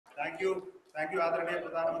Thank you, Adharaniya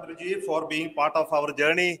Pradhanamantri ji, for being part of our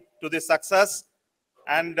journey to this success.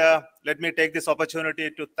 And let me take this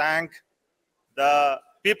opportunity to thank the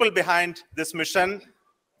people behind this mission,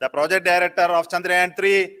 the project director of Chandrayaan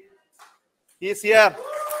 3. He is here.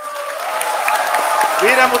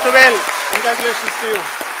 Veera Muthuvel, congratulations to you.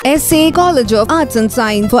 SA College of Arts and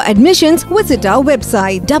Science. For admissions, visit our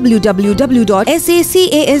website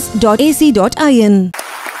www.sacas.ac.in.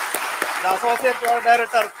 The Associate Project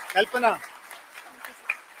Director, Kalpana,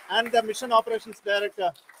 and the Mission Operations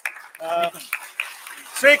Director,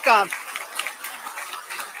 Srikanth.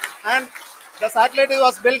 And the satellite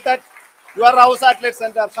was built at your house satellite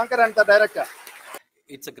center, Shankar, and the director.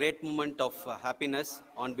 It's a great moment of happiness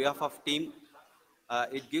on behalf of team.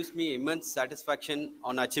 It gives me immense satisfaction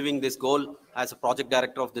on achieving this goal as a project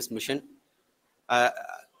director of this mission.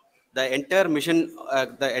 The entire mission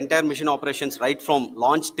operations, right from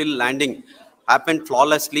launch till landing, happened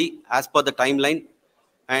flawlessly as per the timeline,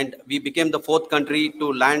 and we became the 4th country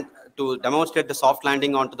to demonstrate the soft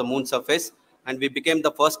landing onto the moon surface, and we became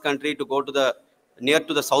the first country to go to near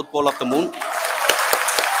to the south pole of the moon.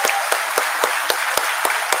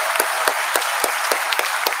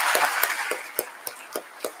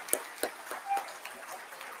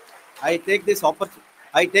 I take this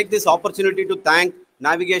opportunity to thank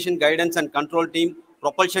navigation, guidance and control team,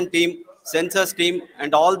 propulsion team, sensors team,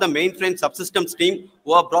 and all the mainframe subsystems team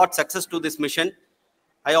who have brought success to this mission.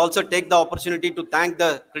 I also take the opportunity to thank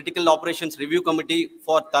the Critical Operations Review Committee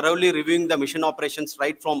for thoroughly reviewing the mission operations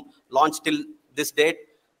right from launch till this date.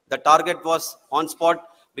 The target was on spot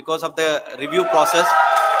because of the review process.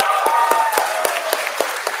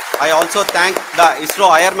 I also thank the ISRO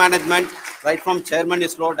higher management, right from Chairman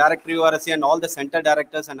ISRO, Director URSC, and all the center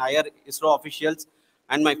directors and higher ISRO officials.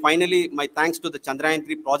 And finally, my thanks to the Chandrayaan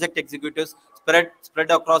 3 project executives spread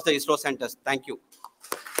across the ISRO centers. Thank you.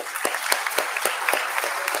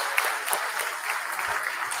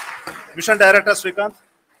 Mission Director Srikanth.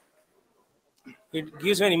 It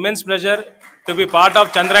gives me an immense pleasure to be part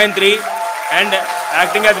of Chandrayaan 3 and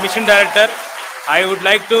acting as Mission Director. I would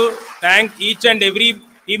like to thank each and every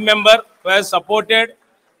team member who has supported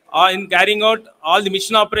in carrying out all the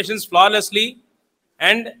mission operations flawlessly.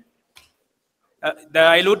 And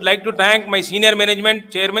I would like to thank my senior management,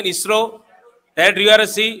 Chairman ISRO, Director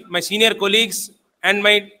URSC, my senior colleagues and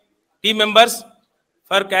my team members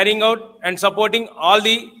for carrying out and supporting all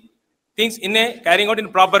the things carrying out in a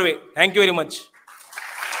proper way. Thank you very much.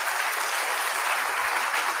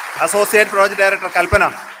 Associate Project Director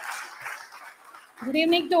Kalpana. Good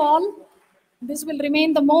evening to all. This will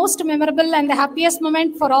remain the most memorable and the happiest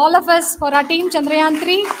moment for all of us, for our team Chandrayaan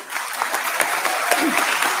 3.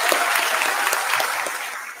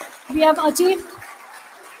 We have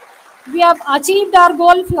achieved our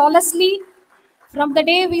goal flawlessly. From the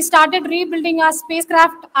day we started rebuilding our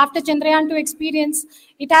spacecraft after Chandrayaan 2 experience,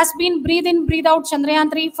 it has been breathe in, breathe out Chandrayaan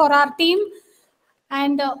 3 for our team.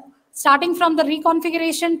 And starting from the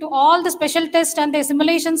reconfiguration to all the special tests and the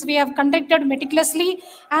simulations we have conducted meticulously.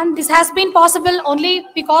 And this has been possible only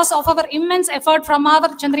because of our immense effort from our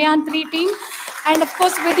Chandrayaan 3 team. And of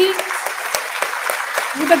course, with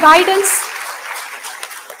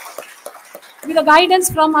the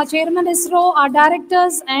guidance from our Chairman ISRO, our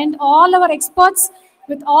directors, and all our experts.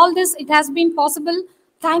 With all this, it has been possible.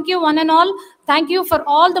 Thank you, one and all. Thank you for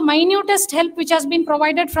all the minutest help which has been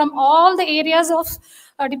provided from all the areas of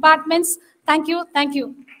departments. Thank you. Thank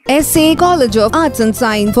you. SA College of Arts and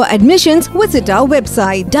Science. For admissions, visit our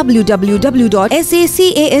website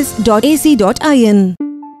www.sacas.ac.in.